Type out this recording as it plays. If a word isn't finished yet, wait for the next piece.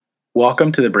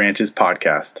Welcome to the Branches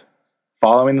podcast.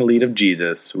 Following the lead of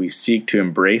Jesus, we seek to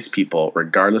embrace people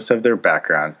regardless of their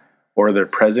background or their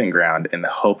present ground in the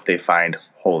hope they find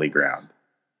holy ground.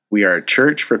 We are a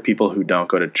church for people who don't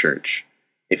go to church.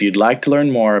 If you'd like to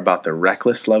learn more about the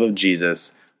reckless love of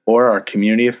Jesus or our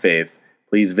community of faith,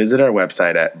 please visit our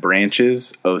website at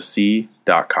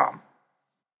branchesoc.com.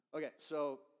 Okay,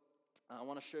 so I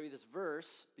want to show you this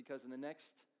verse because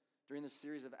during this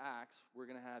series of Acts, we're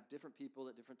going to have different people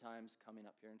at different times coming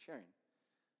up here and sharing.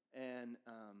 And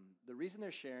the reason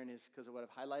they're sharing is because of what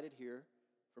I've highlighted here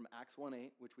from Acts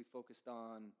 1:8, which we focused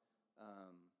on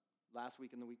last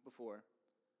week and the week before.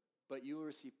 But you will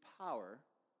receive power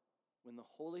when the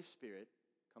Holy Spirit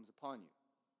comes upon you.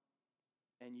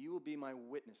 And you will be my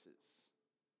witnesses,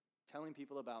 telling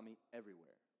people about me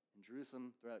everywhere, in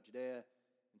Jerusalem, throughout Judea,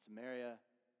 in Samaria,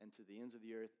 and to the ends of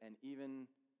the earth, and even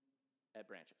at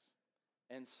Branches.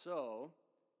 And so,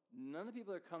 none of the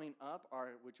people that are coming up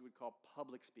are what you would call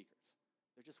public speakers.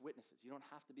 They're just witnesses. You don't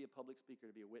have to be a public speaker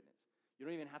to be a witness. You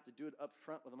don't even have to do it up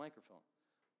front with a microphone.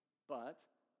 But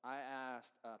I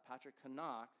asked Patrick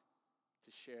Canuck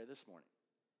to share this morning.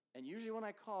 And usually when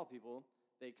I call people,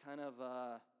 they kind of,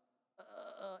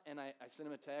 and I sent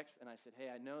him a text, and I said, hey,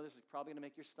 I know this is probably going to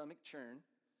make your stomach churn,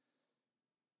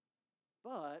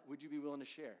 but would you be willing to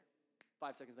share?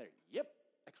 5 seconds later, yep,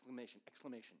 exclamation.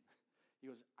 He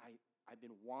goes, I've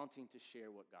been wanting to share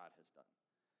what God has done.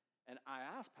 And I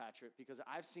asked Patrick because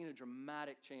I've seen a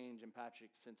dramatic change in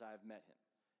Patrick since I've met him.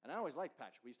 And I always liked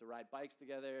Patrick. We used to ride bikes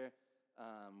together.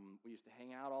 We used to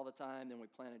hang out all the time. Then we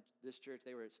planted this church.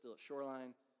 They were still at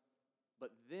Shoreline. But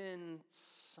then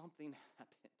something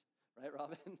happened, right,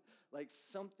 Robin? Like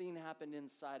something happened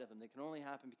inside of him. That can only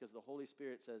happen because the Holy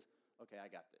Spirit says, okay, I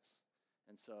got this.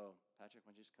 And so, Patrick, why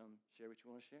don't you just come share what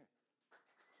you want to share?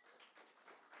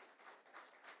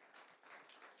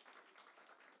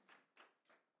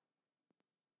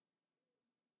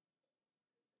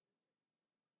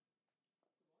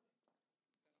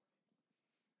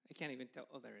 I can't even tell.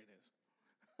 Oh, there it is.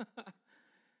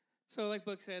 So like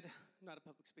Book said, I'm not a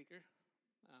public speaker,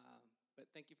 but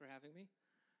thank you for having me.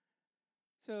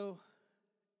 So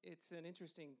it's an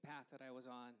interesting path that I was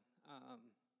on.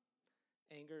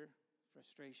 Anger,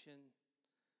 frustration,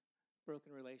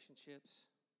 broken relationships.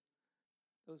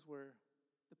 Those were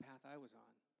the path I was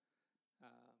on.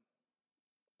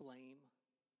 Blame.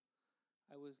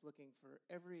 I was looking for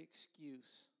every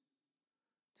excuse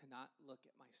to not look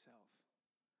at myself.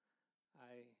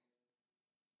 I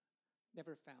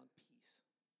never found peace.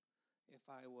 If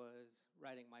I was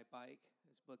riding my bike,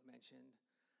 as Book mentioned,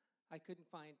 I couldn't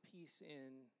find peace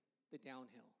in the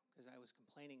downhill because I was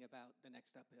complaining about the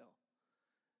next uphill.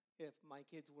 If my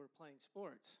kids were playing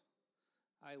sports,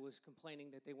 I was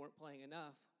complaining that they weren't playing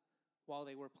enough while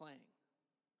they were playing.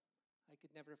 I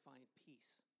could never find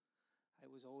peace. I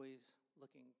was always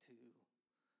looking to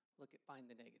find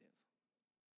the negative.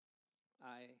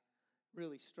 I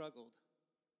really struggled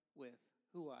with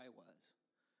who I was,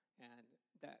 and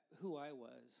that who I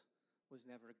was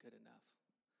never good enough.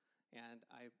 And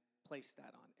I placed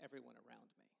that on everyone around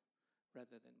me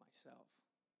rather than myself.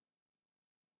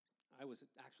 I was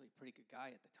actually a pretty good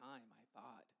guy at the time, I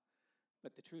thought.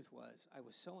 But the truth was, I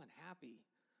was so unhappy,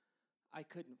 I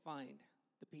couldn't find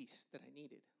the peace that I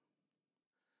needed.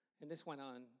 And this went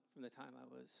on from the time I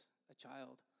was a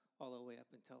child all the way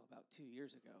up until about 2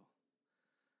 years ago.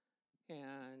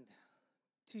 And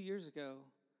 2 years ago,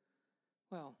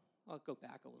 well, I'll go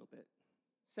back a little bit.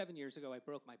 7 years ago, I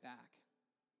broke my back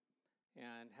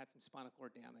and had some spinal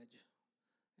cord damage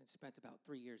and spent about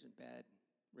 3 years in bed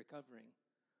recovering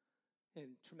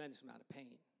in tremendous amount of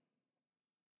pain.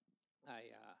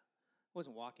 I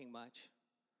wasn't walking much.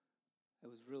 I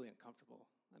was really uncomfortable.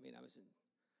 I mean, I was in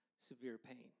severe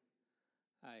pain.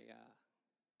 I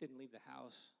didn't leave the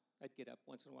house. I'd get up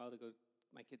once in a while to go to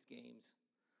my kids' games.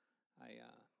 I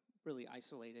really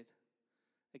isolated.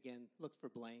 Again, looked for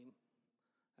blame.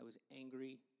 I was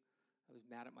angry. I was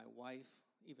mad at my wife,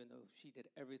 even though she did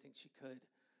everything she could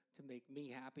to make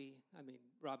me happy. I mean,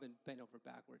 Robin bent over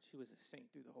backwards. She was a saint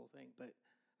through the whole thing, but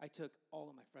I took all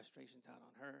of my frustrations out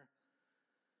on her.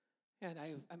 And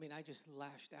I just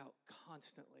lashed out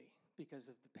constantly because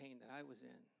of the pain that I was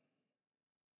in.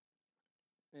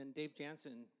 And Dave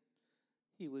Jansen,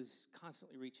 he was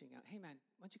constantly reaching out, hey man,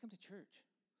 why don't you come to church?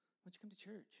 Why don't you come to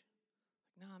church?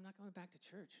 Like, no, I'm not going back to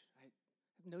church. I have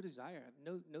no desire. I have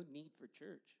no need for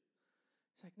church.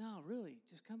 He's like, no, really,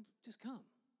 just come.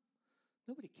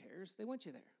 Nobody cares. They want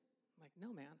you there. I'm like,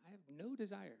 no, man, I have no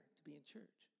desire to be in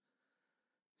church.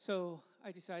 So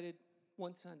I decided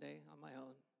one Sunday on my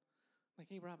own, I'm like,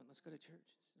 hey, Robin, let's go to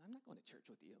church. I'm not going to church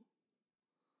with you.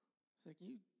 It's like,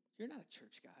 you're you're not a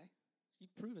church guy.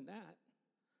 You've proven that.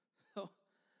 So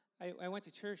I went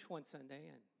to church one Sunday,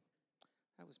 and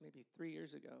that was maybe 3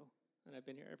 years ago, and I've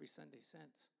been here every Sunday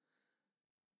since.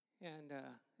 And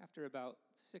after about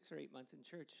 6 or 8 months in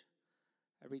church,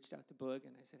 I reached out to Boog,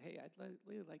 and I said, hey, I'd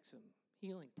really like some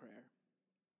healing prayer.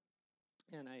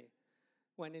 And I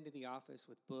went into the office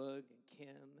with Boog and Kim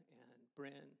and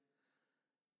Bryn,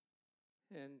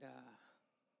 and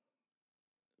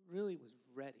really was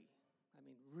ready. I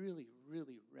mean, really,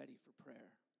 really ready for prayer.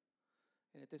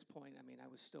 And at this point, I mean, I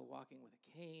was still walking with a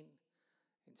cane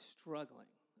and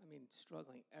struggling. I mean,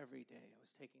 struggling every day. I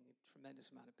was taking a tremendous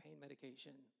amount of pain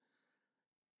medication.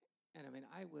 And I mean,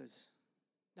 I was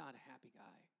not a happy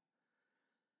guy.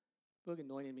 Boog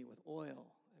anointed me with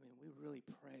oil. I mean, we really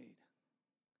prayed.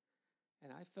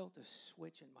 And I felt a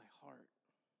switch in my heart,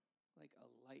 like a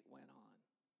light went on.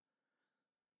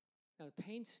 Now, the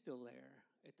pain's still there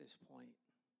at this point,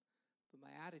 but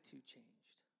my attitude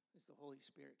changed as the Holy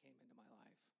Spirit came into my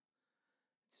life.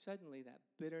 Suddenly, that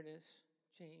bitterness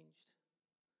changed,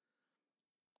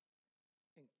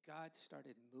 and God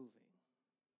started moving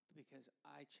because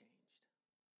I changed,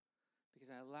 because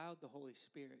I allowed the Holy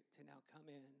Spirit to now come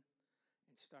in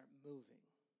and start moving.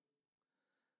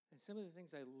 And some of the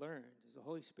things I learned as the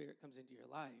Holy Spirit comes into your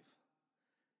life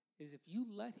is if you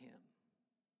let him,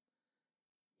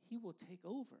 he will take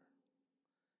over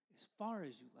as far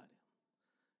as you let him.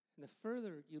 And the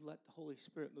further you let the Holy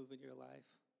Spirit move in your life,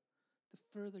 the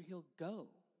further he'll go.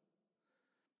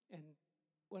 And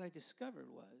what I discovered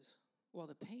was, while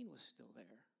the pain was still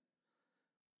there,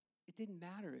 it didn't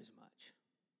matter as much,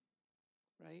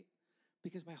 right?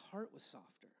 Because my heart was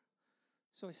softer.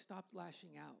 So I stopped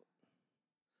lashing out.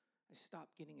 I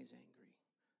stopped getting as angry.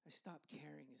 I stopped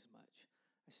caring as much.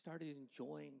 I started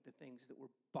enjoying the things that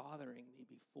were bothering me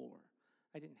before.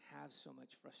 I didn't have so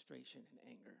much frustration and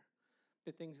anger.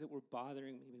 The things that were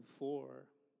bothering me before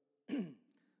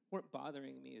weren't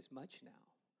bothering me as much now.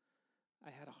 I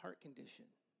had a heart condition.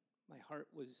 My heart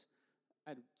was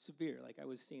severe. Like, I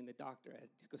was seeing the doctor. I had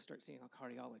to go start seeing a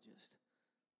cardiologist.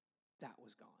 That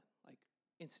was gone, like,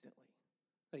 instantly.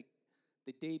 Like,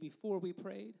 the day before we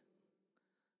prayed,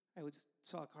 I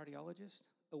saw a cardiologist.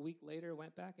 A week later,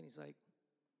 went back, and he's like,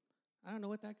 I don't know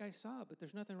what that guy saw, but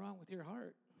there's nothing wrong with your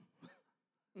heart.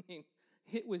 I mean,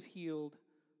 it was healed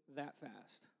that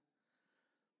fast.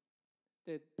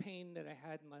 The pain that I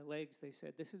had in my legs, they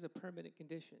said, this is a permanent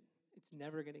condition. It's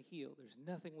never going to heal. There's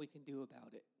nothing we can do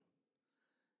about it.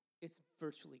 It's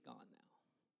virtually gone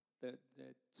now,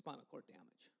 the spinal cord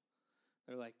damage.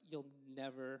 They're like, you'll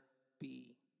never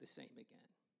be the same again.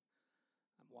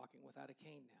 I'm walking without a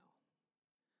cane now.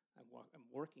 I'm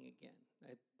working again.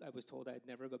 I was told I'd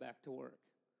never go back to work.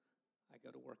 I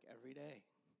go to work every day.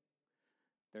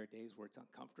 There are days where it's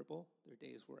uncomfortable. There are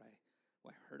days where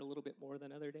I hurt a little bit more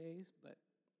than other days, but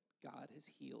God has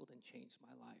healed and changed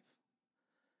my life.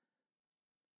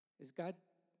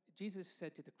 Jesus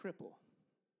said to the cripple,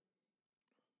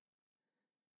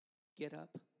 get up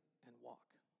and walk.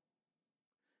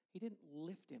 He didn't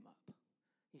lift him up.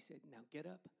 He said, now get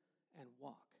up and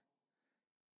walk.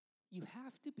 You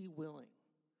have to be willing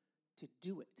to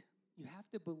do it. You have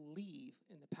to believe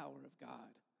in the power of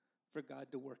God for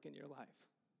God to work in your life.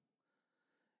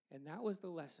 And that was the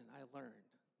lesson I learned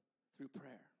through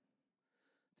prayer,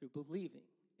 through believing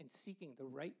and seeking the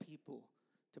right people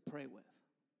to pray with.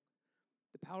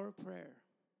 The power of prayer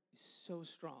is so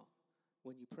strong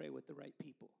when you pray with the right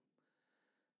people.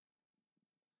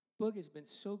 Boog has been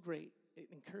so great at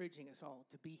encouraging us all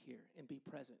to be here and be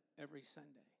present every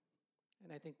Sunday.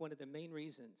 And I think one of the main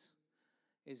reasons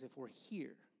is if we're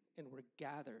here and we're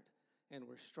gathered and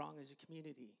we're strong as a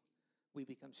community, we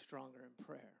become stronger in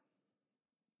prayer.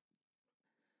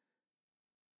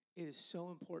 It is so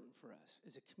important for us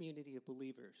as a community of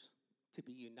believers to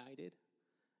be united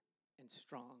and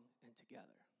strong and together.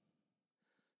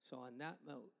 So on that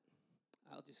note,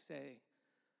 I'll just say,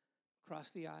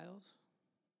 cross the aisles,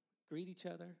 greet each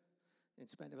other, and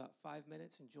spend about 5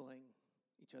 minutes enjoying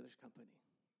each other's company.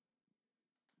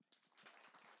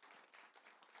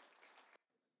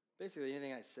 Basically,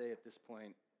 anything I say at this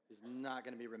point is not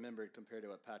going to be remembered compared to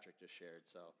what Patrick just shared.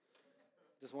 So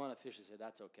just want to officially say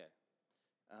that's okay.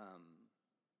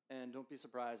 And don't be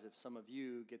surprised if some of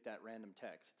you get that random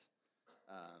text,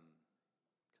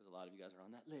 because a lot of you guys are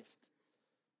on that list.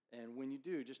 And when you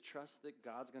do, just trust that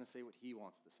God's going to say what he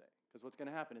wants to say. Because what's going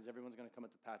to happen is everyone's going to come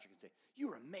up to Patrick and say,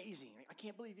 you're amazing. I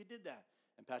can't believe you did that.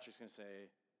 And Patrick's going to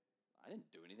say, I didn't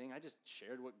do anything. I just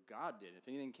shared what God did. If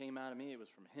anything came out of me, it was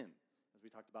from him. As we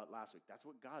talked about last week, that's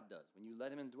what God does. When you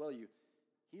let him indwell you,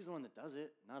 he's the one that does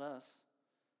it, not us.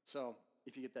 So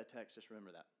if you get that text, just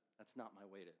remember that. That's not my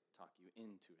way to talk you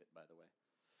into it, by the way.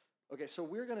 Okay, so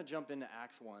we're going to jump into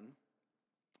Acts 1,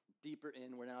 deeper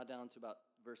in. We're now down to about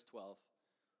verse 12.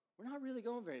 We're not really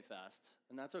going very fast,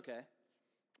 and that's okay.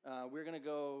 We're going to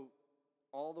go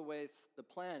all the way, the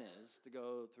plan is to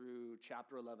go through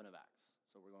chapter 11 of Acts.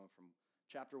 So we're going from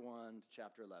chapter 1 to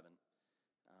chapter 11,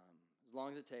 as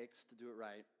long as it takes to do it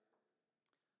right.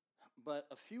 But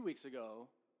a few weeks ago,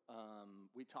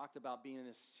 we talked about being in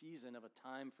this season of a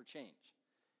time for change.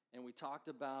 And we talked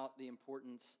about the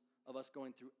importance of us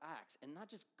going through Acts, and not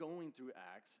just going through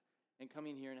Acts and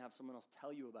coming here and have someone else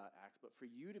tell you about Acts, but for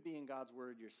you to be in God's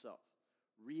word yourself,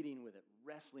 reading with it,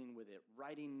 wrestling with it,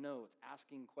 writing notes,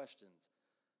 asking questions,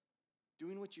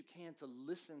 doing what you can to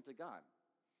listen to God.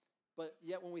 But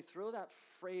yet when we throw that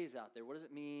phrase out there, what does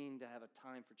it mean to have a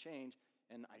time for change?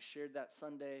 And I shared that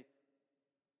Sunday,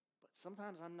 but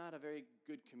sometimes I'm not a very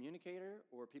good communicator,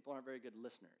 or people aren't very good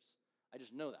listeners. I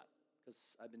just know that because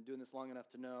I've been doing this long enough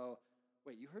to know,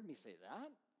 wait, you heard me say that?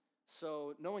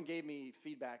 So no one gave me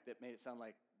feedback that made it sound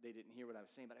like they didn't hear what I was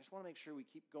saying, but I just want to make sure we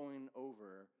keep going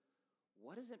over,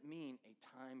 what does it mean, a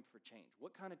time for change?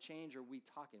 What kind of change are we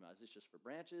talking about? Is this just for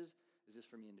branches? Is this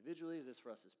for me individually? Is this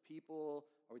for us as people?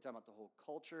 Are we talking about the whole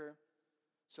culture?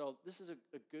 So this is a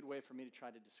good way for me to try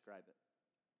to describe it.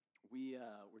 We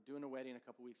were doing a wedding a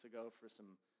couple weeks ago for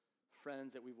some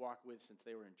friends that we've walked with since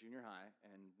they were in junior high,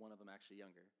 and one of them actually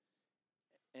younger.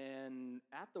 And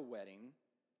at the wedding,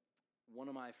 one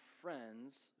of my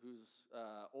friends, who's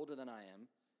older than I am,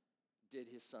 did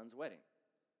his son's wedding.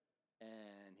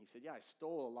 And he said, yeah, I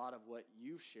stole a lot of what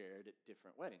you've shared at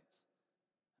different weddings.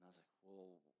 And I was like,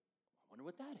 well, I wonder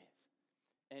what that is.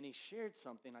 And he shared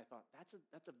something. I thought,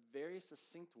 that's a very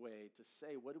succinct way to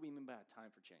say, what do we mean by a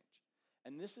time for change?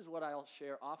 And this is what I'll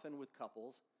share often with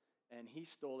couples, and he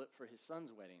stole it for his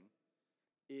son's wedding.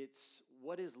 It's,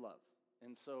 what is love?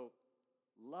 And so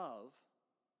love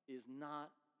is not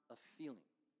a feeling.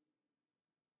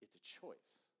 It's a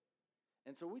choice.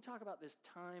 And so when we talk about this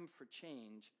time for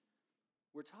change,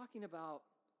 we're talking about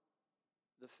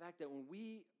the fact that when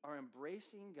we are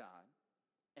embracing God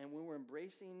and when we're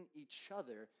embracing each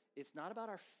other, it's not about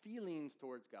our feelings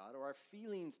towards God or our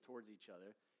feelings towards each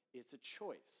other. It's a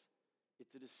choice.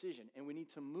 It's a decision. And we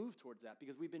need to move towards that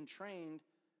because we've been trained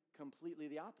completely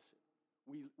the opposite.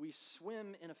 We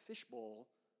swim in a fishbowl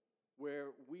where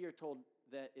we are told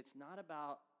that it's not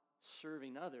about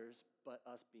serving others, but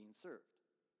us being served.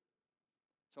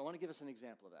 So I want to give us an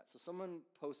example of that. So someone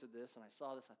posted this, and I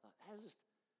saw this. I thought,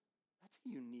 that's a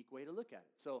unique way to look at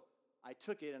it. So I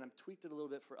took it, and I've tweaked it a little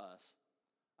bit for us.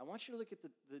 I want you to look at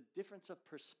the difference of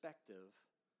perspective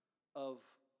of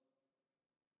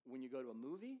when you go to a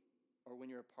movie or when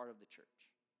you're a part of the church,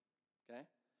 okay?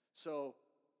 So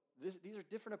these are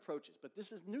different approaches, but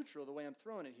this is neutral the way I'm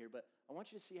throwing it here, but I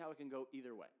want you to see how it can go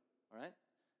either way, all right?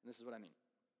 And this is what I mean.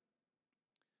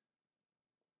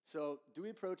 So do we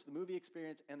approach the movie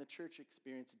experience and the church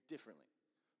experience differently?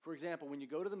 For example, when you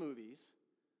go to the movies,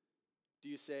 do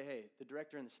you say, hey, the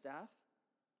director and the staff,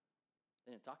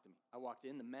 they didn't talk to me. I walked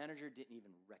in, the manager didn't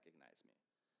even recognize me.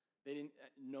 They didn't,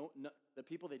 no, the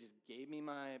people, they just gave me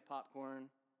my popcorn,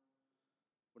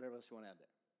 whatever else you want to add there.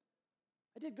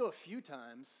 I did go a few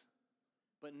times,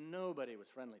 but nobody was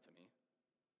friendly to me.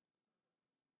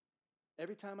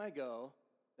 Every time I go,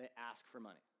 they ask for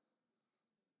money.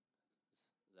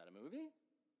 Is that a movie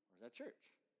or is that church?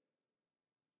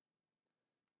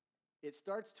 It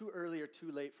starts too early or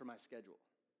too late for my schedule.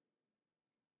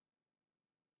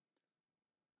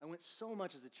 I went so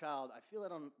much as a child, I feel I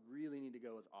don't really need to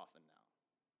go as often now.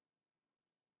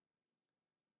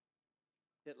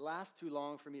 It lasts too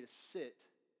long for me to sit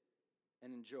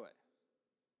and enjoy.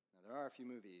 Now, there are a few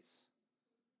movies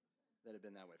that have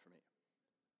been that way for me.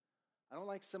 I don't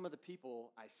like some of the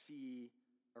people I see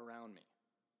around me.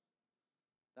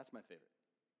 That's my favorite.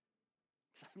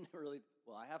 I've never really,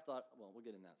 I have thought, we'll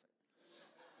get in that second.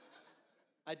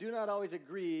 I do not always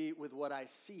agree with what I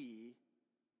see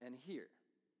and hear.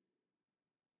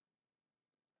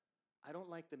 I don't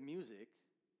like the music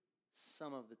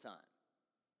some of the time.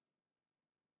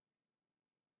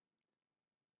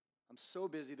 I'm so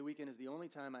busy, the weekend is the only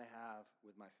time I have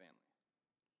with my family.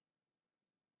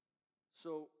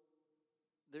 So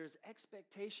there's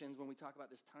expectations when we talk about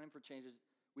this time for changes.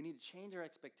 We need to change our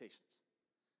expectations.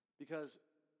 Because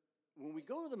when we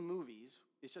go to the movies,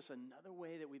 it's just another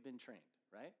way that we've been trained,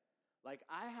 right? Like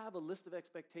I have a list of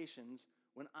expectations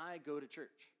when I go to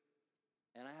church.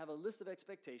 And I have a list of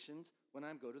expectations when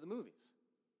I go to the movies.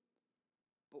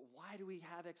 But why do we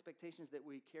have expectations that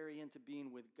we carry into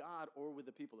being with God or with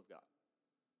the people of God?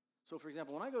 So, for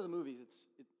example, when I go to the movies,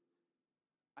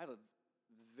 I have a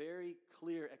very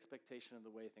clear expectation of the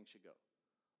way things should go.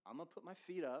 I'm going to put my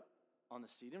feet up on the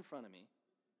seat in front of me,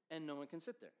 and no one can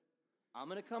sit there. I'm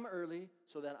going to come early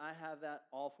so that I have that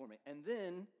all for me. And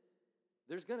then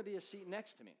there's going to be a seat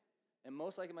next to me. And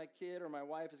most likely my kid or my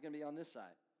wife is going to be on this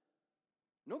side.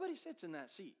 Nobody sits in that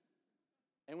seat.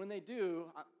 And when they do,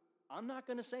 I'm not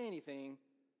going to say anything,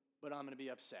 but I'm going to be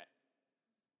upset.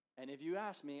 And if you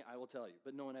ask me, I will tell you.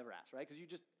 But no one ever asks, right?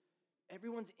 Because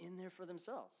everyone's in there for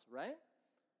themselves, right?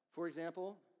 For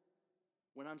example,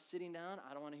 when I'm sitting down,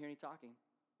 I don't want to hear any talking.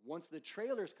 Once the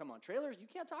trailers come on, you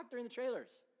can't talk during the trailers.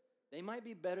 They might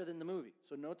be better than the movie,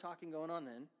 so no talking going on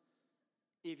then.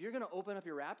 If you're going to open up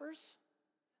your wrappers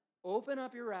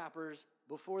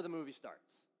before the movie starts,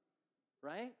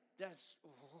 right?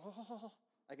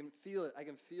 I can feel it. I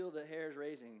can feel the hairs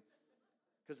raising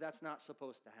because that's not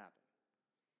supposed to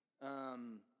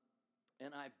happen.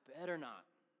 And I better not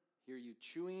hear you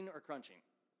chewing or crunching.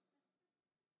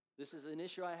 This is an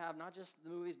issue I have, not just the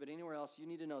movies, but anywhere else. You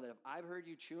need to know that if I've heard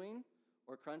you chewing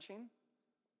or crunching,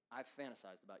 I've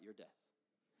fantasized about your death.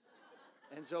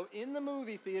 And so in the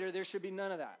movie theater, there should be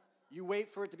none of that. You wait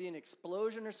for it to be an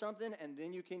explosion or something, and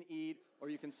then you can eat, or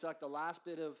you can suck the last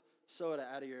bit of soda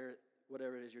out of your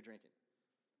whatever it is you're drinking.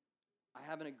 I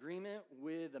have an agreement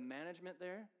with the management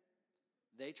there.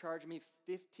 They charge me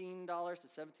 $15 to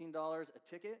 $17 a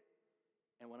ticket,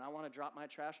 and when I want to drop my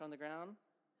trash on the ground,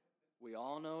 we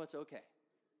all know it's okay,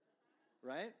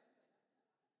 right?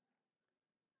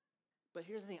 But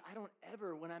here's the thing. I don't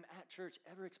ever, when I'm at church,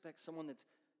 ever expect someone that's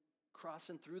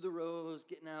crossing through the rows,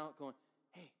 getting out, going,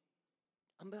 hey,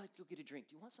 I'm about to go get a drink.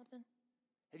 Do you want something?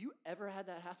 Have you ever had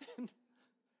that happen?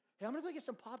 Hey, I'm going to go get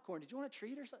some popcorn. Did you want a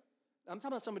treat or something? I'm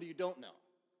talking about somebody you don't know,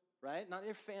 right? Not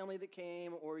your family that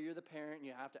came, or you're the parent and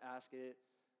you have to ask it,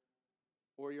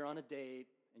 or you're on a date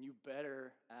and you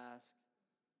better ask.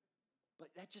 But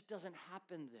that just doesn't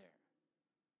happen there.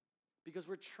 Because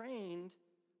we're trained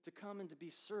to come and to be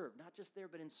served, not just there,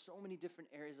 but in so many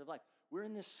different areas of life. We're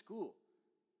in this school.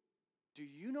 Do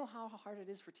you know how hard it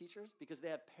is for teachers? Because they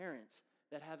have parents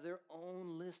that have their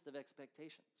own list of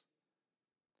expectations.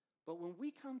 But when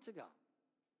we come to God,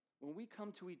 when we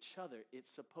come to each other, it's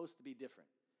supposed to be different.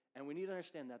 And we need to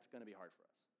understand that's going to be hard for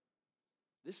us.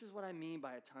 This is what I mean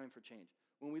by a time for change.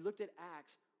 When we looked at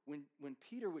Acts, when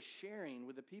Peter was sharing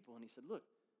with the people, and he said, look,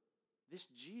 this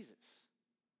Jesus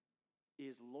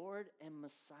is Lord and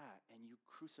Messiah, and you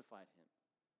crucified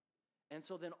him. And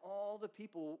so then all the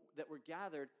people that were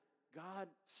gathered,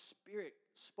 God's Spirit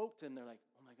spoke to them. They're like,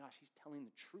 oh my gosh, he's telling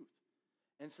the truth.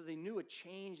 And so they knew a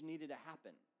change needed to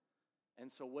happen.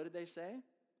 And so what did they say?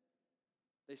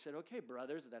 They said, okay,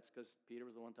 brothers, that's because Peter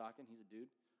was the one talking. He's a dude.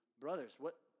 Brothers,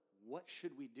 what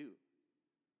should we do?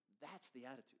 That's the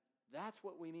attitude. That's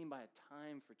what we mean by a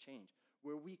time for change,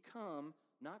 where we come,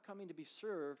 not coming to be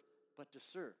served, but to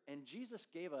serve. And Jesus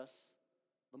gave us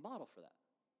the model for that.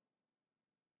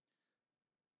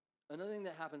 Another thing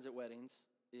that happens at weddings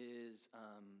is,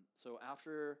 so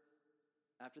after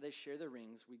they share their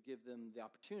rings, we give them the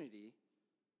opportunity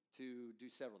to do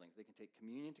several things. They can take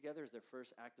communion together as their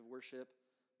first act of worship.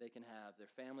 They can have their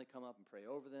family come up and pray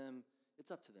over them.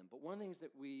 It's up to them. But one of the things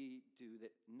that we do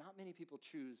that not many people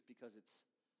choose because it's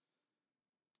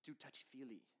too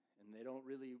touchy-feely, and they don't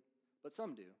really, but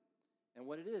some do. And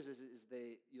what it is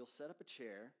you'll set up a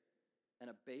chair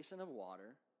and a basin of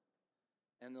water,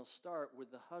 and they'll start with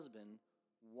the husband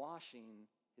washing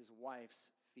his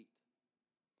wife's feet.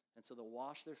 And so they'll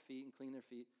wash their feet and clean their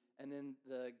feet, and then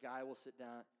the guy will sit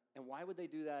down. And why would they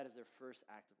do that as their first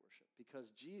act of worship?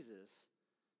 Because Jesus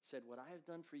said, what I have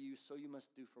done for you, so you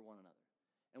must do for one another.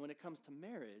 And when it comes to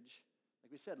marriage,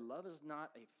 like we said, love is not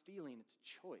a feeling, it's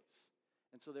choice.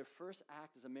 And so their first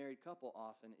act as a married couple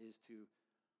often is to,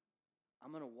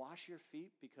 I'm going to wash your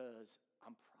feet because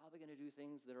I'm probably going to do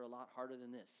things that are a lot harder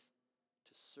than this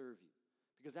to serve you.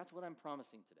 Because that's what I'm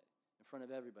promising today in front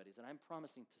of everybody, is that I'm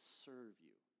promising to serve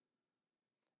you.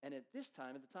 And at this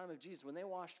time, at the time of Jesus, when they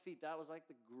washed feet, that was like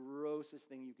the grossest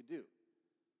thing you could do.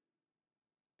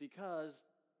 Because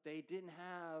they didn't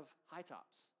have high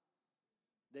tops.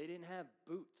 They didn't have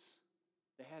boots.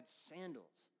 They had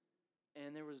sandals.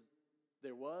 And there was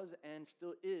and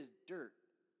still is dirt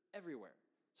everywhere.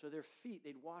 So their feet,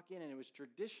 they'd walk in, and it was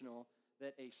traditional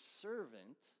that a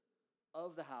servant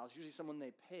of the house, usually someone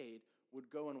they paid, would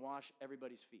go and wash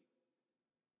everybody's feet.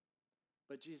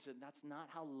 But Jesus said, that's not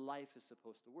how life is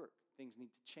supposed to work. Things need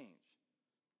to change.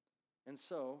 And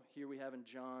so, here we have in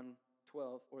John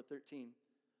 12 or 13,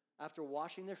 after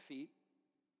washing their feet,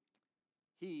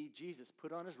 Jesus,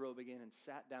 put on his robe again and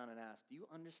sat down and asked, do you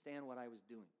understand what I was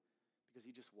doing? Because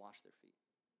he just washed their feet.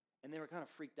 And they were kind of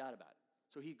freaked out about it.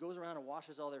 So he goes around and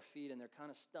washes all their feet, and they're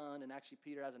kind of stunned. And actually,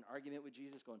 Peter has an argument with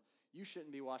Jesus going, you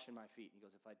shouldn't be washing my feet. He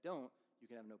goes, if I don't, you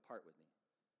can have no part with me.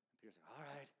 And Peter's like, all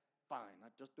right, fine.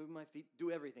 Not just do my feet,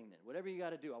 do everything then. Whatever you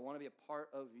got to do, I want to be a part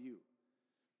of you.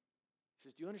 He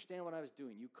says, do you understand what I was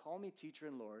doing? You call me teacher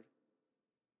and Lord,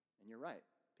 and you're right,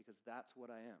 because that's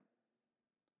what I am.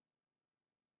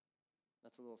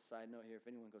 That's a little side note here. If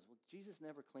anyone goes, well, Jesus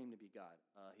never claimed to be God.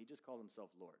 He just called himself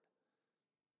Lord.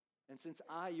 And since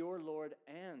I, your Lord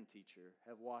and teacher,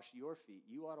 have washed your feet,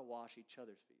 you ought to wash each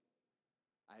other's feet.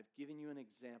 I have given you an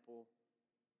example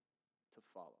to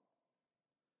follow.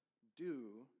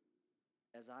 Do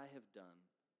as I have done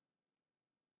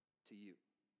to you.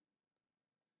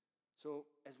 So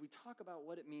as we talk about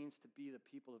what it means to be the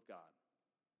people of God,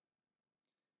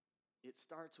 it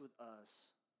starts with us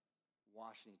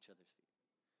washing each other's feet.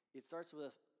 It starts with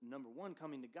us, number one,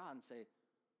 coming to God and say,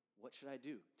 what should I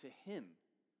do? To him.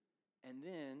 And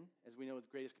then, as we know it's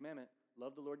greatest commandment,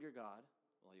 love the Lord your God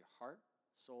with all your heart,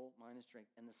 soul, mind, and strength.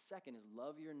 And the second is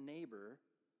love your neighbor,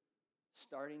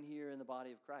 starting here in the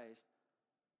body of Christ.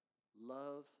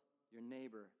 Love your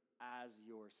neighbor as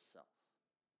yourself.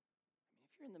 I mean,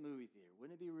 if you're in the movie theater,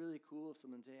 wouldn't it be really cool if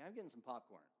someone said, hey, I'm getting some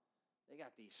popcorn. They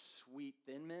got these sweet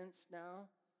Thin Mints now.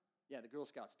 Yeah, the Girl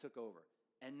Scouts took over.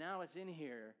 And now it's in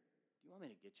here. Do you want me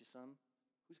to get you some?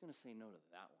 Who's going to say no to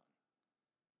that one?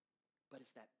 But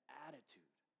it's that attitude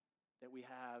that we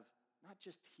have, not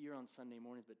just here on Sunday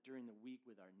mornings, but during the week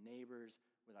with our neighbors,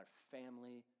 with our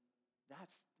family.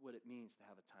 That's what it means to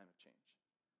have a time of change.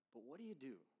 But what do you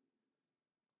do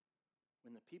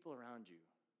when the people around you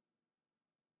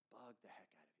bug the heck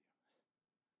out of you?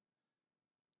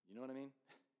 You know what I mean?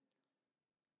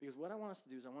 Because what I want us to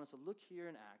do is I want us to look here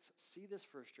in Acts, see this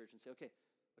first church, and say, okay,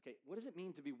 what does it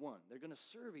mean to be one? They're going to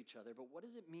serve each other, but what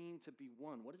does it mean to be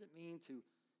one? What does it mean to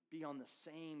be on the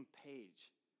same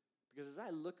page? Because as I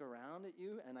look around at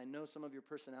you, and I know some of your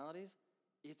personalities,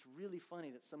 it's really funny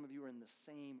that some of you are in the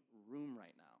same room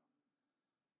right now.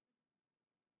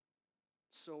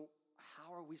 So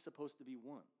how are we supposed to be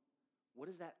one? What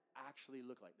does that actually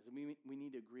look like? Does it mean we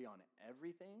need to agree on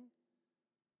everything?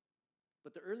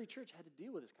 But the early church had to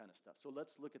deal with this kind of stuff. So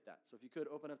let's look at that. So if you could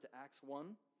open up to Acts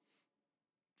 1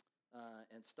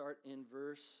 and start in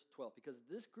verse 12. Because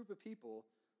this group of people,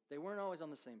 they weren't always on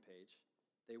the same page.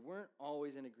 They weren't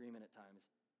always in agreement at times.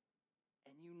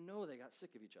 And you know they got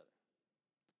sick of each other.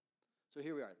 So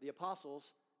here we are. The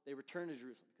apostles, they returned to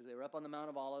Jerusalem because they were up on the Mount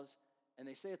of Olives. And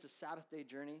they say it's a Sabbath day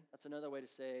journey. That's another way to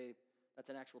say, that's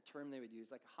an actual term they would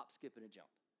use, like a hop, skip, and a jump.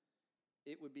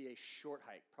 It would be a short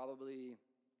hike, probably,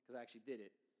 because I actually did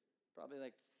it, probably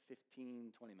like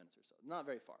 15, 20 minutes or so. Not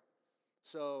very far.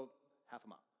 So half a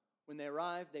mile. When they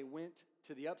arrived, they went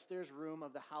to the upstairs room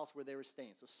of the house where they were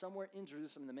staying. So somewhere in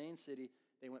Jerusalem, the main city,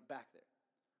 they went back there.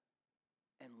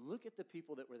 And look at the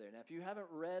people that were there. Now, if you haven't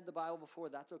read the Bible before,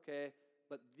 that's okay.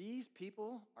 But these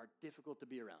people are difficult to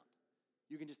be around.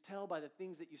 You can just tell by the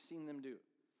things that you've seen them do.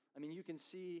 I mean, you can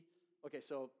see, okay,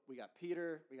 so we got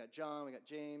Peter, we got John, we got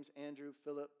James, Andrew,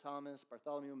 Philip, Thomas,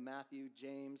 Bartholomew, Matthew,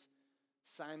 James,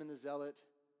 Simon the Zealot.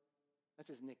 That's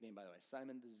his nickname, by the way,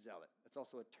 Simon the Zealot. That's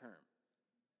also a term.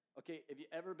 Okay, have you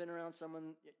ever been around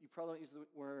someone, you probably don't use the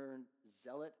word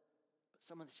zealot, but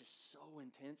someone that's just so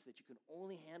intense that you can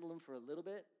only handle them for a little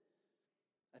bit?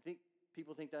 I think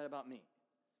people think that about me.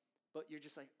 But you're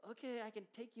just like, okay, I can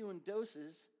take you in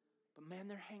doses, but man,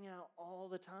 they're hanging out all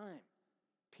the time.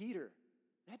 Peter,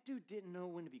 that dude didn't know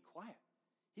when to be quiet.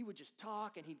 He would just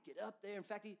talk and he'd get up there. In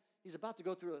fact, he's about to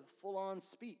go through a full-on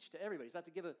speech to everybody. He's about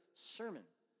to give a sermon.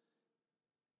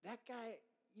 That guy,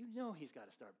 you know he's got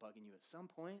to start bugging you at some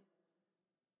point.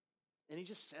 And he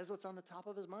just says what's on the top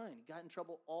of his mind. He got in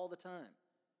trouble all the time.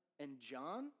 And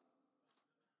John,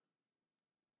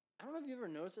 I don't know if you ever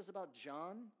noticed this about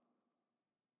John.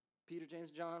 Peter, James,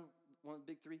 John, one of the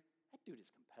big three. That dude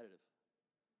is competitive.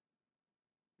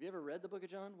 Have you ever read the book of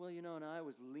John? Well, you know, and I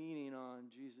was leaning on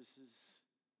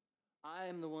I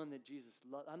am the one that Jesus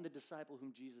loved. I'm the disciple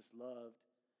whom Jesus loved.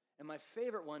 And my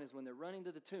favorite one is when they're running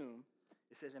to the tomb.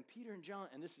 It says, and Peter and John,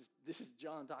 and this is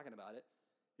John talking about it.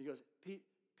 He goes,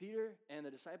 Peter and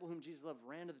the disciple whom Jesus loved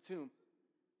ran to the tomb,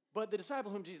 but the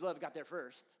disciple whom Jesus loved got there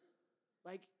first.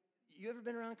 Like, you ever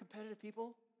been around competitive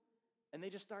people? And they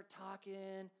just start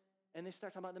talking, and they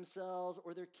start talking about themselves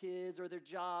or their kids or their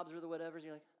jobs or the whatever. And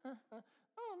you're like,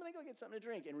 oh, let me go get something to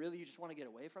drink. And really, you just want to get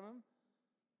away from them?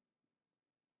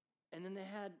 And then they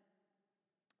had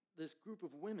this group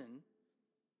of women,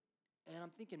 and I'm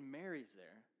thinking Mary's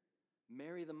there.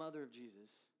 Mary, the mother of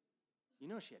Jesus. You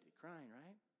know she had to be crying,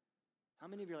 right? How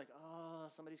many of you are like, oh,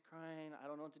 somebody's crying. I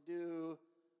don't know what to do.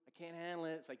 I can't handle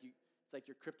it. It's It's like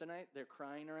your kryptonite. They're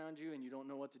crying around you, and you don't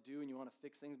know what to do, and you want to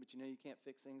fix things, but you know you can't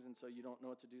fix things, and so you don't know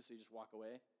what to do, so you just walk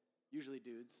away. Usually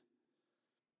dudes.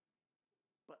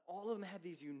 But all of them had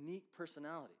these unique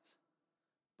personalities.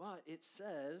 But it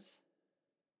says,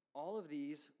 all of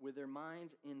these with their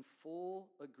minds in full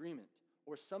agreement.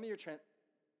 Or some of your no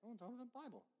one's talking about the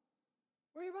Bible.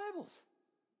 Where are your Bibles?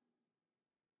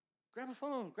 Grab a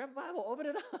phone, grab a Bible, open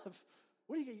it up.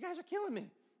 You guys are killing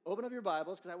me. Open up your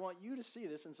Bibles, because I want you to see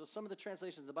this. And so some of the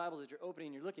translations of the Bibles that you're opening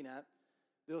and you're looking at,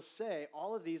 they'll say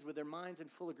all of these with their minds in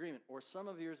full agreement. Or some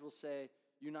of yours will say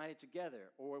united together.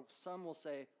 Or some will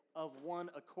say of one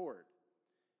accord.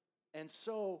 And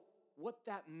so what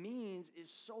that means is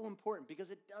so important,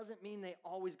 because it doesn't mean they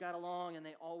always got along and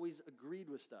they always agreed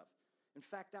with stuff. In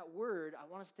fact, that word, I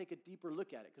want us to take a deeper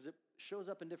look at it, because it shows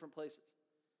up in different places.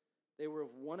 They were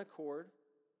of one accord.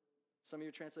 Some of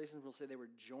your translations will say they were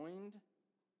joined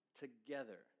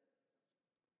together.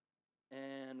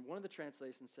 And one of the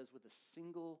translations says with a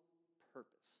single purpose.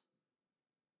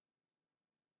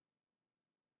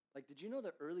 Like, did you know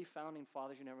the early founding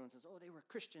fathers, everyone says, oh, they were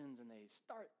Christians and they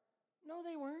start. No,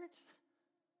 they weren't.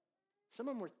 Some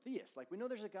of them were theists. Like, we know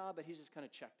there's a God, but he's just kind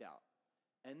of checked out.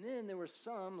 And then there were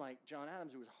some, like John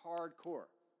Adams, who was hardcore.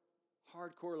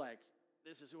 Hardcore, like,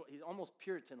 he's almost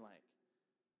Puritan-like.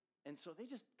 And so they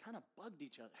just kind of bugged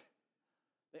each other.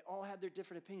 They all had their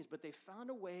different opinions, but they found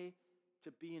a way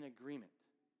to be in agreement.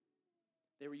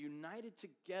 They were united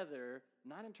together,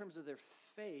 not in terms of their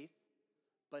faith,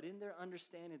 but in their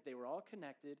understanding that they were all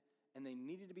connected and they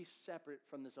needed to be separate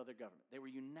from this other government. They were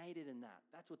united in that.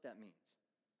 That's what that means.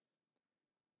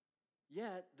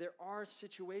 Yet, there are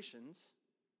situations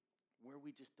where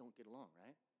we just don't get along,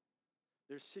 right?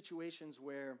 There's situations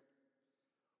where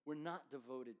we're not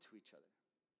devoted to each other,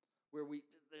 where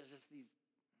there's just these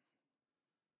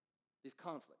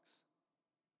conflicts.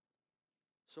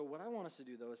 So what I want us to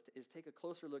do, though, is take a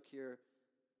closer look here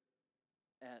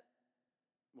at,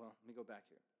 let me go back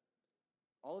here.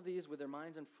 All of these, with their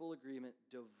minds in full agreement,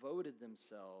 devoted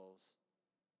themselves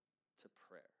to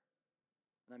prayer.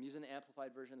 And I'm using the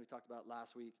Amplified version we talked about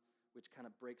last week, which kind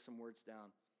of breaks some words down.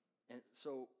 And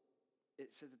so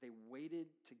it says that they waited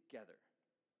together.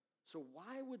 So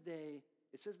why would they,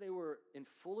 it says they were in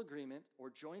full agreement or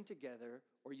joined together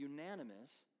or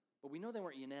unanimous, but we know they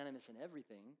weren't unanimous in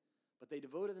everything, but they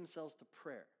devoted themselves to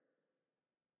prayer.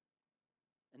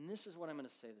 And this is what I'm going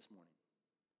to say this morning.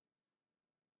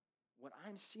 What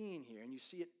I'm seeing here, and you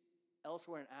see it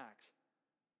elsewhere in Acts,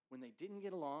 when they didn't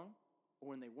get along or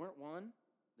when they weren't one,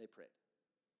 they prayed.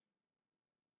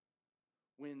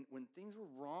 When things were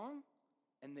wrong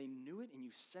and they knew it and you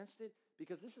sensed it,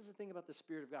 because this is the thing about the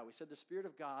Spirit of God. We said the Spirit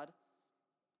of God,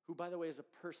 who, by the way, is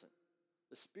a person.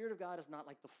 The Spirit of God is not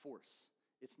like the Force.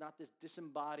 It's not this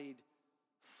disembodied,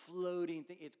 floating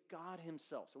thing. It's God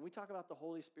himself. So when we talk about the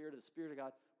Holy Spirit or the Spirit of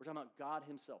God, we're talking about God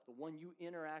himself, the one you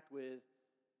interact with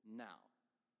now.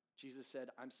 Jesus said,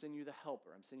 I'm sending you the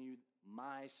helper. I'm sending you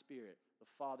my Spirit, the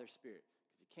Father's Spirit,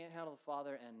 because you can't handle the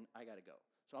Father and I got to go.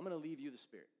 So I'm going to leave you the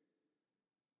Spirit.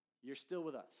 You're still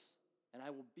with us, and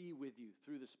I will be with you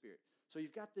through the Spirit. So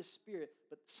you've got this Spirit,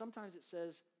 but sometimes it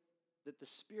says that the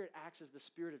Spirit acts as the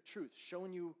Spirit of truth,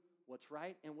 showing you what's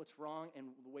right and what's wrong and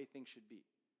the way things should be.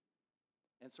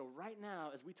 And so right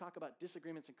now, as we talk about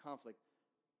disagreements and conflict,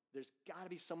 there's got to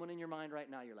be someone in your mind right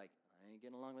now. You're like, I ain't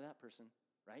getting along with that person,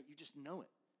 right? You just know it.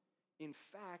 In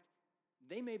fact,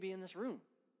 they may be in this room.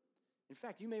 In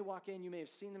fact, you may walk in, you may have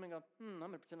seen them and go, I'm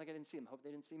going to pretend like I didn't see them. Hope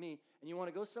they didn't see me. And you want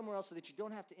to go somewhere else so that you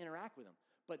don't have to interact with them.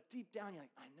 But deep down, you're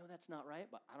like, I know that's not right,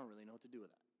 but I don't really know what to do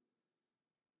with that.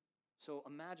 So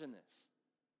imagine this.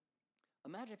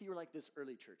 Imagine if you were like this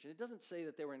early church. And it doesn't say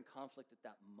that they were in conflict at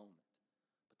that moment.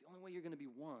 But the only way you're going to be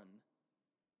one,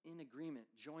 in agreement,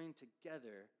 joined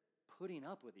together, putting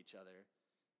up with each other,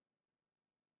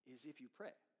 is if you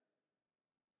pray.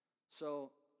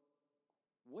 So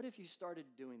what if you started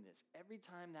doing this every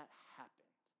time that happened?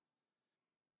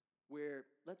 Where,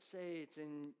 let's say it's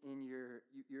in you're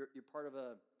part of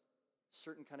a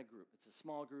certain kind of group. It's a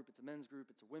small group, it's a men's group,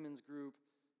 it's a women's group,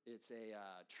 it's a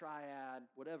triad,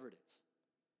 whatever it is.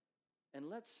 And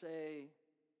let's say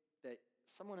that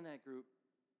someone in that group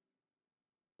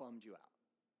bummed you out.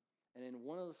 And in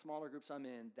one of the smaller groups I'm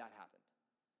in, that happened.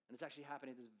 And it's actually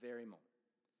happening at this very moment.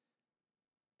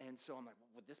 And so I'm like,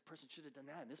 well, this person should have done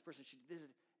that, and this person should do this.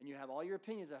 And you have all your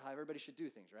opinions of how everybody should do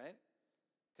things, right?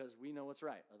 Because we know what's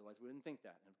right. Otherwise, we wouldn't think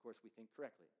that. And, of course, we think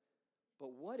correctly.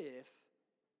 But what if,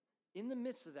 in the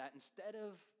midst of that, instead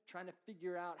of trying to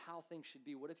figure out how things should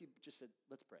be, what if you just said,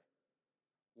 let's pray?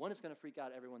 One, it's going to freak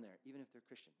out everyone there, even if they're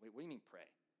Christian. Wait, what do you mean pray?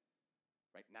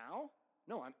 Right now?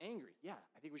 No, I'm angry. Yeah,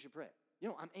 I think we should pray.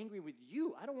 I'm angry with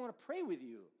you. I don't want to pray with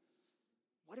you.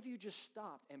 What if you just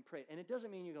stopped and prayed? And it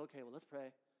doesn't mean you go, okay, well, let's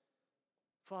pray.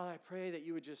 Father, I pray that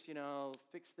you would just,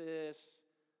 fix this,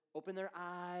 open their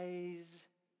eyes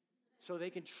so they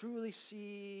can truly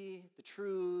see the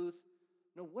truth.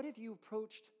 No, what if you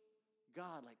approached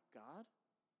God like, God,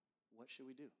 what should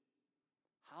we do?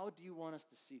 How do you want us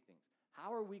to see things?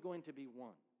 How are we going to be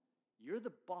one? You're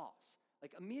the boss.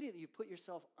 Like immediately you put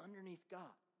yourself underneath God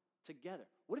together.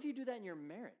 What if you do that in your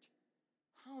marriage?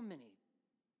 How many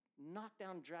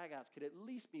knockdown dragouts could at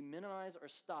least be minimized or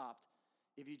stopped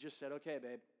if you just said, okay,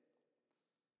 babe,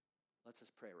 let's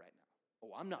just pray right now.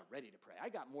 Oh, I'm not ready to pray. I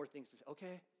got more things to say.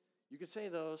 Okay, you can say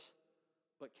those,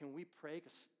 but can we pray?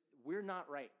 Because we're not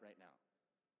right now.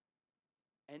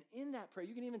 And in that prayer,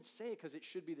 you can even say it because it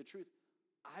should be the truth.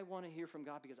 I want to hear from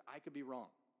God because I could be wrong.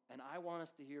 And I want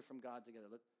us to hear from God together.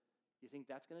 You think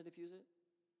that's going to diffuse it?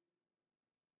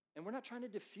 And we're not trying to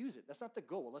diffuse it. That's not the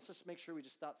goal. Let's just make sure we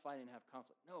just stop fighting and have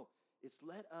conflict. No, it's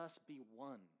let us be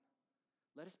one.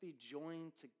 Let us be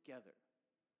joined together.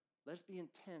 Let us be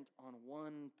intent on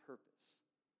one purpose.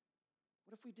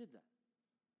 What if we did that?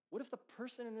 What if the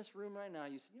person in this room right now,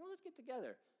 you said, let's get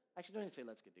together. Actually, don't even say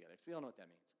let's get together, because we all know what that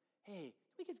means. Hey,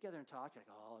 can we get together and talk? You're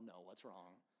like, oh, no, what's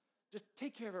wrong? Just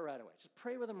take care of it right away. Just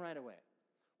pray with them right away.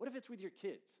 What if it's with your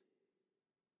kids?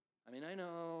 I mean, I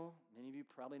know many of you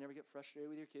probably never get frustrated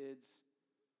with your kids.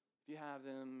 If you have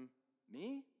them,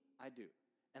 me, I do.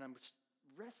 And I'm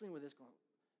wrestling with this going,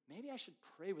 maybe I should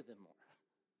pray with them more.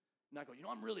 Not go,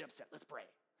 I'm really upset, let's pray.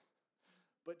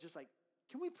 But just like,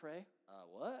 can we pray?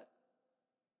 What?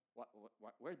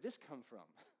 Where'd this come from?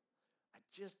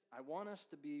 I want us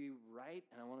to be right,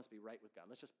 and I want us to be right with God.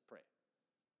 Let's just pray.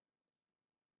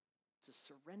 To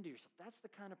surrender yourself. That's the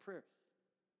kind of prayer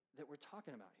that we're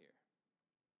talking about here.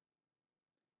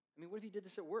 I mean, what if you did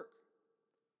this at work?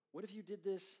 What if you did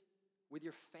this with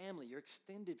your family, your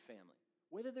extended family?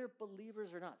 Whether they're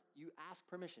believers or not, you ask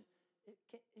permission.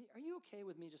 Are you okay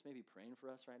with me just maybe praying for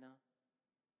us right now?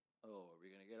 Oh, are we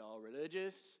going to get all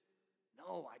religious?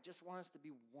 No, I just want us to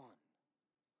be one.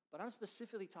 But I'm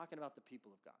specifically talking about the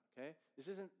people of God, okay?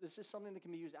 This is something that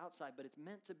can be used outside, but it's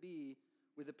meant to be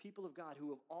with the people of God who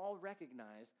have all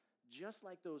recognized, just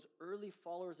like those early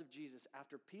followers of Jesus,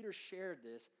 after Peter shared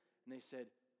this, and they said,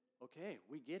 okay,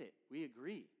 we get it. We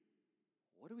agree.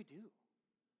 What do we do?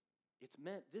 It's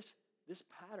meant, this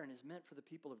pattern is meant for the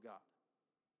people of God.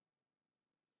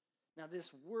 Now,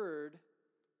 this word,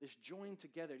 this joined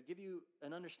together, to give you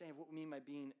an understanding of what we mean by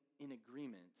being in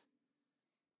agreement,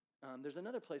 there's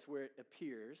another place where it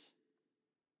appears,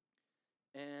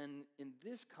 and in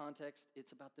this context,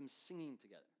 it's about them singing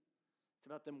together. It's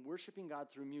about them worshiping God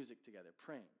through music together,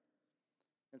 praying.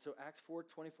 And so Acts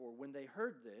 4:24, when they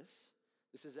heard this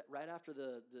is right after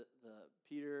the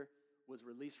Peter was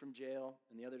released from jail,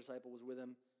 and the other disciple was with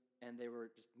him, and they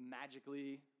were just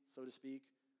magically, so to speak,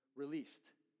 released.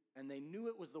 And they knew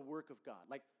it was the work of God.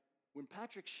 Like, when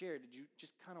Patrick shared, did you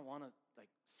just kind of want to,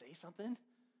 say something?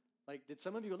 Like, did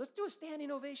some of you go, let's do a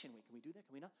standing ovation? Wait, can we do that?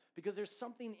 Can we not? Because there's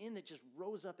something that just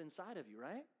rose up inside of you,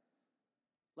 right?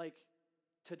 Like,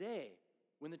 today,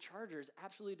 when the Chargers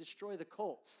absolutely destroy the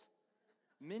Colts,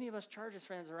 many of us Chargers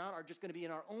fans around are just going to be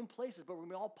in our own places, but we're going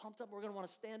to be all pumped up. We're going to want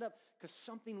to stand up because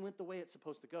something went the way it's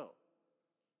supposed to go.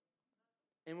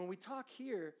 And when we talk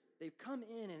here, they've come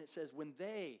in and it says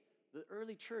the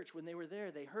early church, when they were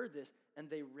there, they heard this and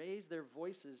they raised their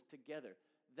voices together.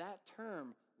 That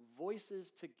term,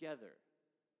 voices together,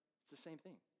 it's the same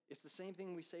thing. It's the same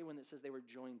thing we say when it says they were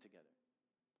joined together.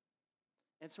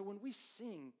 And so when we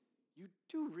sing, you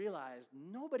do realize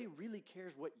nobody really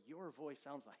cares what your voice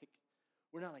sounds like.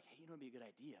 We're not like, hey, it'd be a good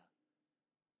idea.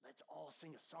 Let's all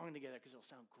sing a song together because it'll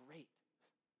sound great.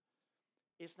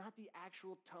 It's not the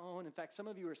actual tone. In fact, some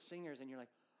of you are singers and you're like,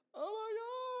 oh my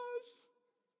gosh.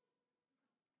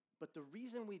 But the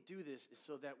reason we do this is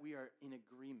so that we are in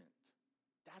agreement.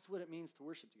 That's what it means to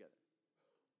worship together.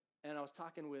 And I was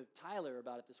talking with Tyler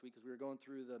about it this week because we were going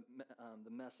through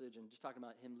the message and just talking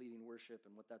about him leading worship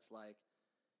and what that's like.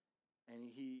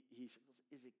 And he said,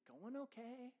 is it going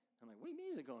okay? I'm like, what do you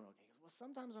mean is it going okay? He goes, well,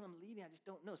 sometimes when I'm leading, I just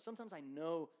don't know. Sometimes I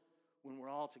know when we're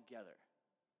all together.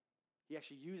 He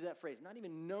actually used that phrase, not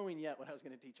even knowing yet what I was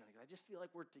going to teach on. I just feel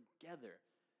like we're together.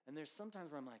 And there's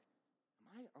sometimes where I'm like,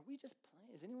 are we just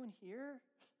playing? Is anyone here?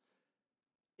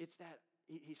 It's that,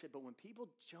 he said, but when people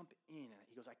jump in,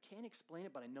 he goes, I can't explain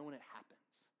it, but I know when it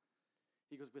happens.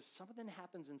 He goes, but something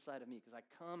happens inside of me because I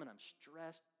come and I'm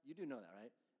stressed. You do know that,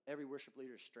 right? Every worship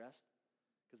leader is stressed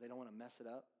because they don't want to mess it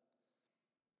up.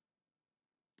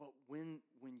 But when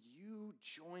you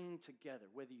join together,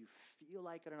 whether you feel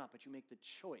like it or not, but you make the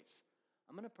choice,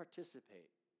 I'm going to participate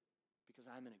because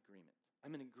I'm in agreement.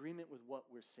 I'm in agreement with what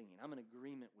we're singing. I'm in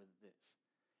agreement with this.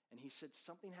 And he said,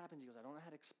 something happens. He goes, I don't know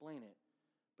how to explain it,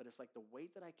 but it's like the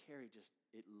weight that I carry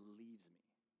it leaves me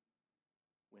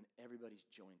when everybody's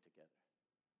joined together.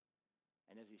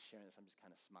 And as he's sharing this, I'm just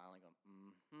kind of smiling,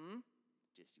 going,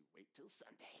 just you wait till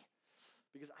Sunday.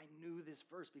 Because I knew this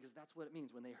verse, because that's what it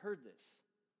means. When they heard this,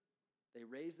 they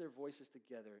raised their voices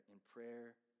together in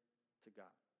prayer to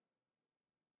God.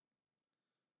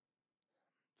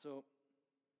 So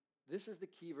this is the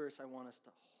key verse I want us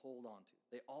to hold on to.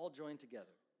 They all joined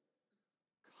together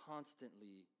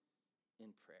constantly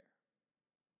in prayer,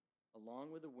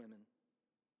 along with the women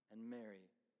and Mary,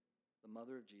 the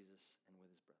mother of Jesus, and with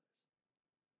his brothers.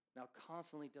 Now,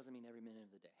 constantly doesn't mean every minute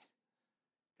of the day.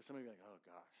 Because some of you are like, oh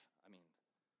gosh, I mean,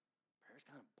 prayer's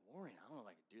kind of boring. I don't know if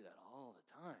I could do that all the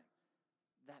time.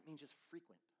 That means just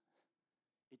frequent.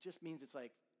 It just means it's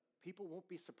like people won't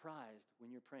be surprised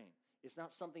when you're praying. It's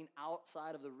not something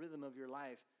outside of the rhythm of your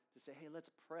life to say, hey, let's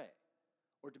pray.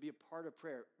 Or to be a part of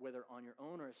prayer, whether on your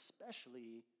own or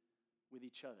especially with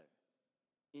each other,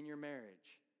 in your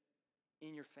marriage,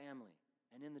 in your family,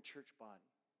 and in the church body.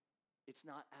 It's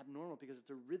not abnormal because it's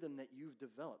a rhythm that you've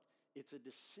developed. It's a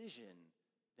decision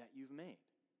that you've made.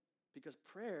 Because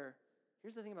prayer,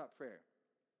 here's the thing about prayer.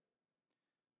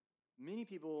 Many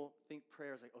people think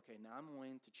prayer is like, okay, now I'm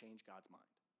going to change God's mind.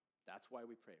 That's why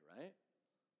we pray, right?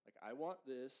 Like, I want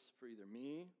this for either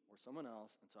me or someone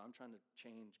else, and so I'm trying to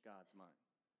change God's mind.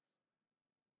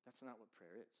 That's not what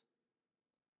prayer is.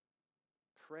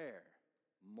 Prayer,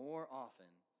 more often,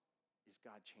 is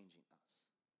God changing us.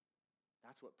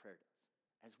 That's what prayer does.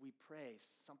 As we pray,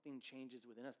 something changes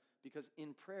within us. Because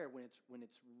in prayer, when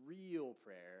it's real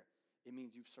prayer, it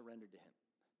means you've surrendered to him.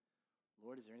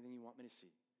 Lord, is there anything you want me to see?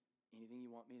 Anything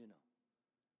you want me to know?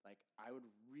 Like, I would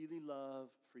really love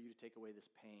for you to take away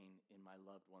this pain in my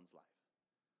loved one's life.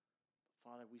 But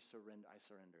Father, I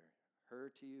surrender her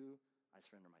to you. I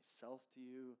surrender myself to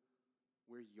you.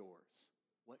 We're yours.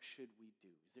 What should we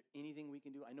do? Is there anything we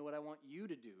can do? I know what I want you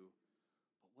to do,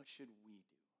 but what should we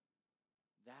do?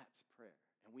 That's prayer.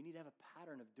 And we need to have a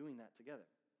pattern of doing that together.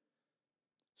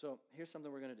 So here's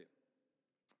something we're going to do.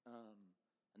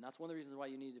 And that's one of the reasons why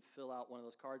you need to fill out one of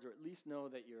those cards, or at least know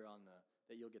that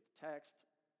that you'll get the text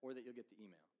or that you'll get the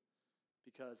email.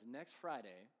 Because next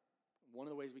Friday, one of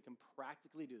the ways we can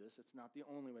practically do this, it's not the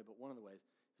only way, but one of the ways,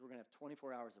 is we're going to have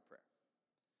 24 hours of prayer.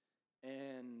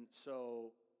 And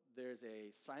so there's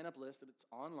a sign-up list that's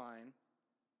online,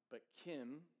 but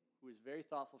Kim, who is very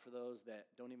thoughtful for those that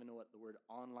don't even know what the word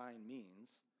online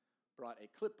means, brought a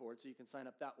clipboard so you can sign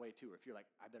up that way too. Or if you're like,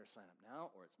 I better sign up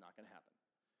now or it's not going to happen.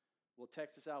 We'll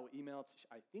text this out, we'll email it.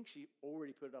 I think she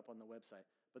already put it up on the website.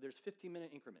 But there's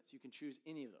 15-minute increments. You can choose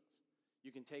any of those.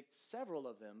 You can take several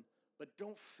of them, but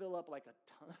don't fill up like a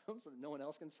ton of them so that no one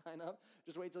else can sign up.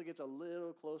 Just wait till it gets a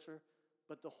little closer.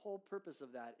 But the whole purpose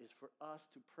of that is for us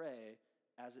to pray,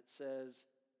 as it says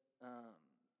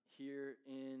here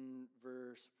in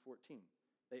verse 14.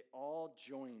 They all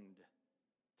joined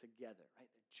together, right?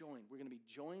 They're joined. We're going to be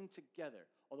joined together.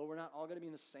 Although we're not all going to be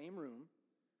in the same room,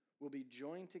 we'll be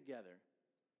joined together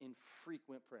in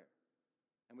frequent prayer.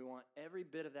 And we want every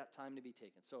bit of that time to be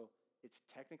taken. So it's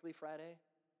technically Friday,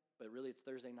 but really it's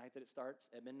Thursday night that it starts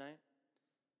at midnight.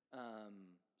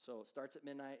 So it starts at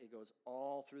midnight. It goes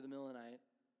all through the middle of the night.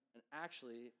 And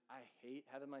actually, I hate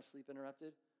having my sleep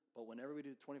interrupted. But whenever we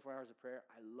do 24 hours of prayer,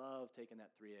 I love taking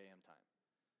that 3 a.m. time.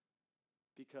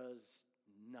 Because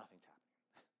nothing's happening.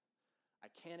 I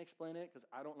can't explain it because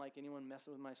I don't like anyone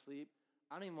messing with my sleep.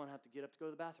 I don't even want to have to get up to go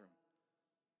to the bathroom.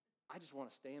 I just want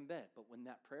to stay in bed. But when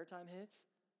that prayer time hits,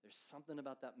 there's something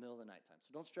about that middle of the night time. So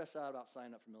don't stress out about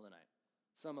signing up for middle of the night.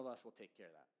 Some of us will take care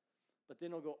of that. But then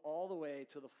it'll go all the way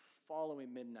to the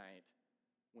following midnight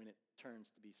when it turns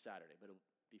to be Saturday, but it'll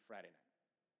be Friday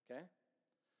night. Okay?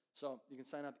 So you can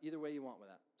sign up either way you want with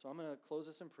that. So I'm going to close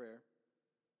this in prayer.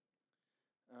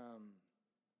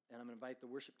 And I'm going to invite the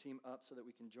worship team up so that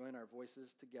we can join our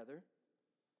voices together.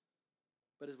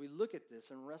 But as we look at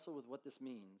this and wrestle with what this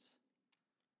means,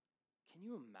 can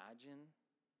you imagine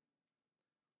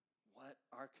what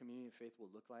our community of faith will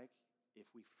look like if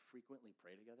we frequently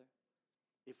pray together?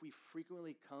 If we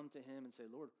frequently come to him and say,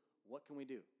 Lord, what can we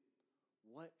do?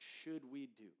 What should we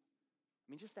do? I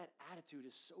mean, just that attitude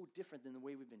is so different than the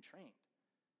way we've been trained.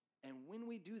 And when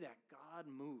we do that, God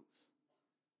moves.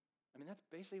 I mean, that's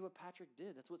basically what Patrick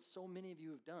did. That's what so many of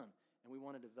you have done. And we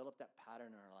want to develop that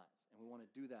pattern in our lives. And we want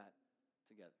to do that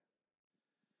together.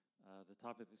 The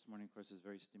topic this morning, of course, is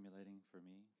very stimulating for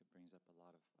me. It brings up a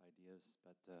lot of ideas.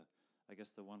 But I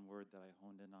guess the one word that I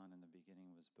honed in on in the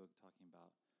beginning was Boog talking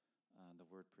about the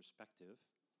word perspective.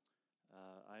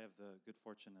 I have the good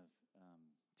fortune of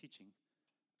teaching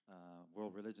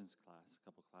world religions class, a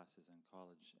couple classes in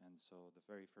college. And so the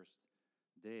very first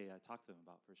day I talked to them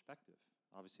about perspective.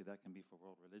 Obviously that can be for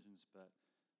world religions, but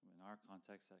in our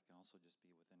context that can also just be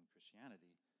within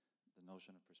Christianity. The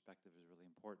notion of perspective is really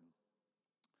important.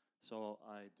 So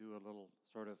I do a little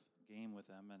sort of game with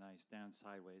them, and I stand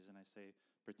sideways and I say,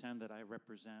 pretend that I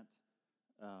represent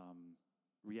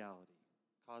reality,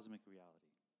 cosmic reality,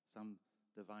 some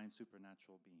divine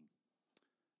supernatural being.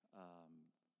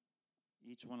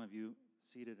 Each one of you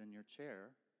seated in your chair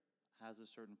has a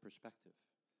certain perspective.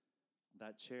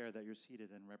 That chair that you're seated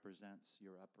in represents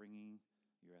your upbringing,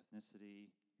 your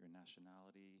ethnicity, your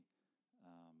nationality,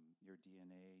 your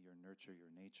DNA, your nurture,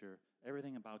 your nature,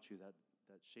 everything about you that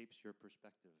shapes your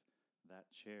perspective. That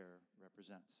chair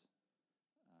represents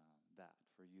that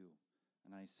for you.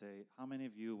 And I say, how many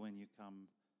of you, when you come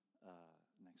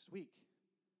next week,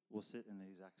 will sit in the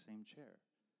exact same chair?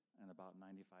 And about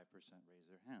 95% raise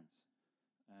their hands.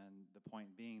 And the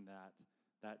point being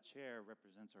that chair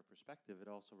represents our perspective. It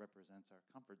also represents our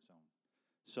comfort zone.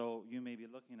 So you may be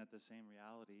looking at the same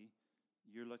reality.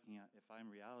 You're looking at, if I'm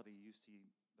reality, you see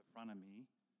the front of me.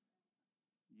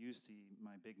 You see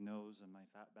my big nose and my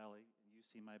fat belly. And you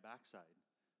see my backside.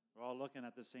 We're all looking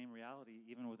at the same reality,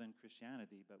 even within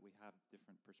Christianity, but we have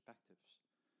different perspectives.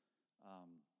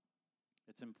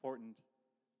 It's important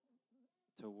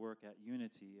to work at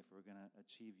unity. If we're going to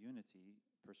achieve unity,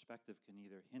 perspective can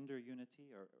either hinder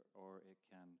unity or it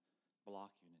can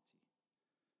block unity.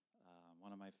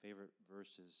 One of my favorite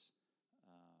verses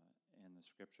in the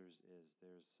scriptures is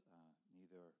there's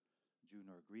neither Jew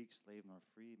nor Greek, slave nor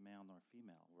free, male nor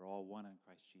female. We're all one in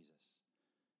Christ Jesus.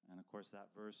 And of course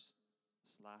that verse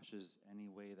slashes any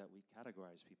way that we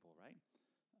categorize people, right?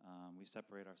 We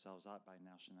separate ourselves out by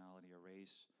nationality or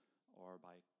race or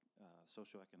by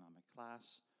socioeconomic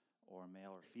class or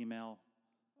male or female,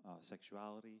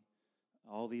 sexuality.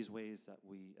 All these ways that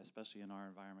we, especially in our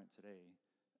environment today,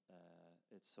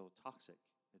 it's so toxic.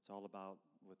 It's all about,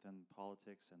 within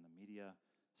politics and the media,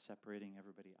 separating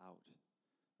everybody out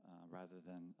rather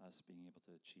than us being able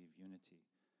to achieve unity.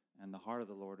 And the heart of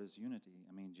the Lord is unity.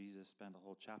 I mean, Jesus spent a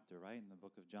whole chapter, right, in the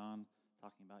book of John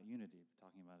talking about unity,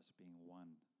 talking about us being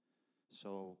one.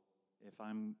 So if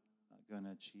I'm going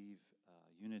to achieve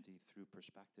unity through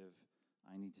perspective,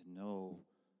 I need to know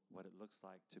what it looks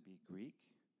like to be Greek.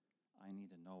 I need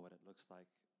to know what it looks like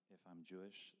if I'm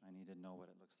Jewish. I need to know what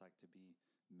it looks like to be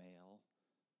male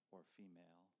or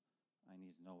female. I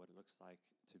need to know what it looks like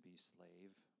to be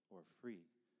slave or free.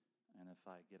 And if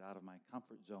I get out of my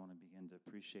comfort zone and begin to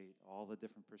appreciate all the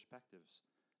different perspectives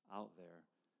out there,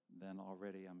 then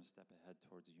already I'm a step ahead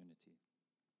towards unity.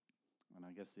 And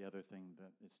I guess the other thing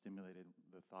that it stimulated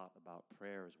the thought about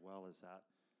prayer as well is that,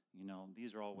 you know,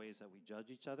 these are all ways that we judge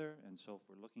each other. And so if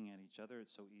we're looking at each other,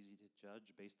 it's so easy to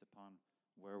judge based upon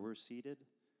where we're seated.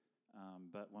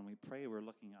 But when we pray, we're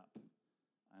looking up,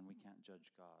 and we can't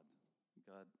judge God.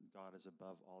 God is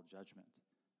above all judgment.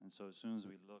 And so as soon as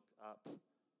we look up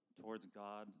towards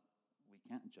God, we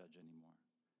can't judge anymore.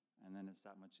 And then it's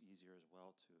that much easier as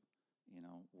well to, you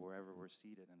know, wherever we're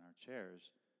seated in our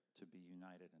chairs, to be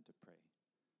united and to pray.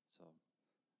 So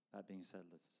that being said,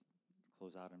 let's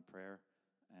close out in prayer.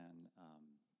 And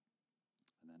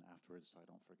then afterwards, so I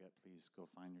don't forget, please go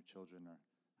find your children or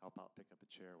help out, pick up a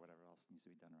chair, whatever else needs to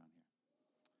be done around here.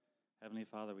 Heavenly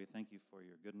Father, we thank you for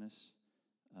your goodness.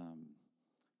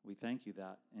 We thank you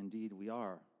that indeed we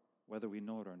are, whether we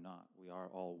know it or not, we are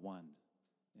all one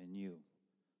in you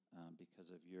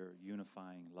because of your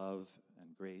unifying love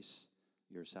and grace,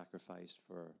 your sacrifice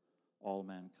for all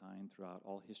mankind throughout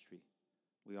all history.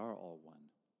 We are all one,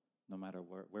 no matter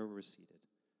where we're seated.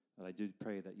 But I do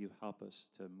pray that you help us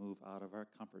to move out of our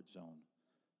comfort zone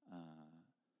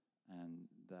and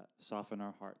that soften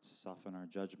our hearts, soften our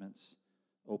judgments,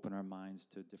 open our minds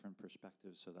to different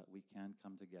perspectives so that we can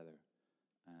come together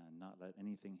and not let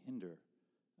anything hinder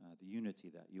the unity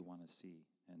that you want to see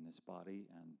in this body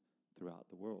and throughout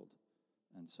the world.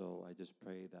 And so I just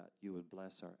pray that you would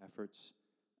bless our efforts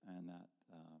and that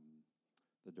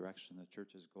the direction the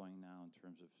church is going now in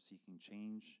terms of seeking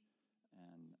change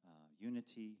and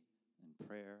unity and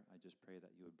prayer, I just pray that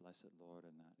you would bless it, Lord,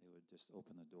 and that it would just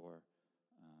open the door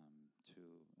to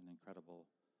an incredible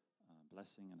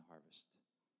blessing and harvest.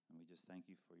 And we just thank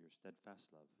you for your steadfast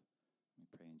love. We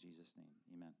pray in Jesus' name.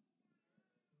 Amen.